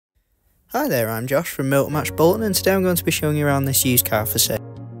Hi there, I'm Josh from Motor Match Bolton, and today I'm going to be showing you around this used car for sale.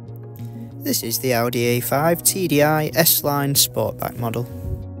 This is the Audi A5 TDI S-Line Sportback model.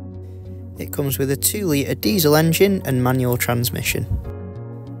 It comes with a 2-litre diesel engine and manual transmission.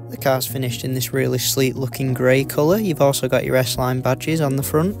 The car's finished in this really sleek looking grey colour. You've also got your S-Line badges on the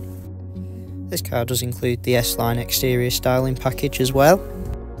front. This car does include the S-Line exterior styling package as well.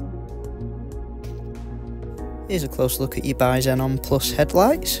 Here's a close look at your bi-xenon plus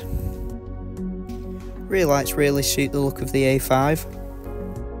headlights. Rear lights really suit the look of the A5.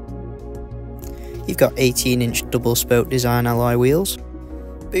 You've got 18-inch double spoke design alloy wheels.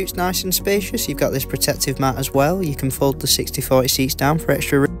 Boot's nice and spacious. You've got this protective mat as well. You can fold the 60/40 seats down for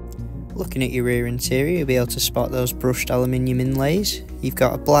extra room. Looking at your rear interior, you'll be able to spot those brushed aluminium inlays. You've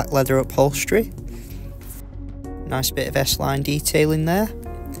got a black leather upholstery. Nice bit of S-Line detailing there.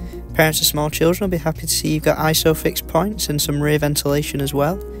 Parents of small children will be happy to see you've got ISOFIX points and some rear ventilation as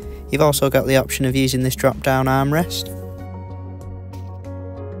well. You've also got the option of using this drop-down armrest.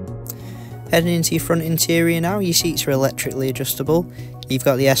 Heading into your front interior now, your seats are electrically adjustable. You've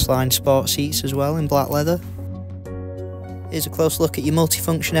got the S-Line sport seats as well in black leather. Here's a close look at your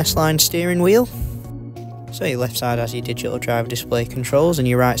multifunction S-Line steering wheel. So your left side has your digital driver display controls, and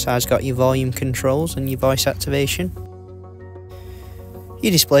your right side's got your volume controls and your voice activation.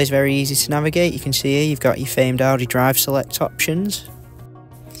 Your display is very easy to navigate. You can see here you've got your famed Audi Drive Select options.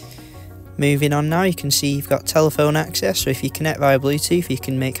 Moving on now, you can see you've got telephone access, so if you connect via Bluetooth you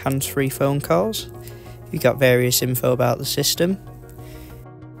can make hands-free phone calls. You've got various info about the system.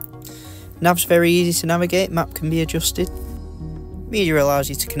 Nav's very easy to navigate, map can be adjusted. Media allows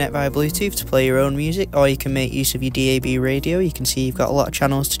you to connect via Bluetooth to play your own music, or you can make use of your DAB radio. You can see you've got a lot of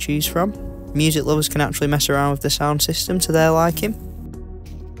channels to choose from. Music lovers can actually mess around with the sound system to their liking.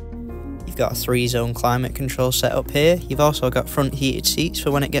 You've got a 3-zone climate control setup here. You've also got front heated seats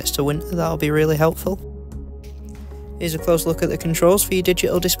for when it gets to winter. That'll be really helpful. Here's a close look at the controls for your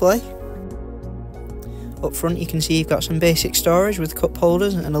digital display. Up front you can see you've got some basic storage with cup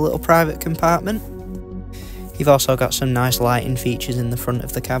holders and a little private compartment. You've also got some nice lighting features in the front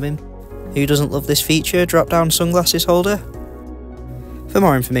of the cabin. Who doesn't love this feature? Drop down sunglasses holder. For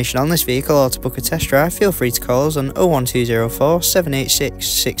more information on this vehicle or to book a test drive, feel free to call us on 01204 786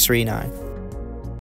 639.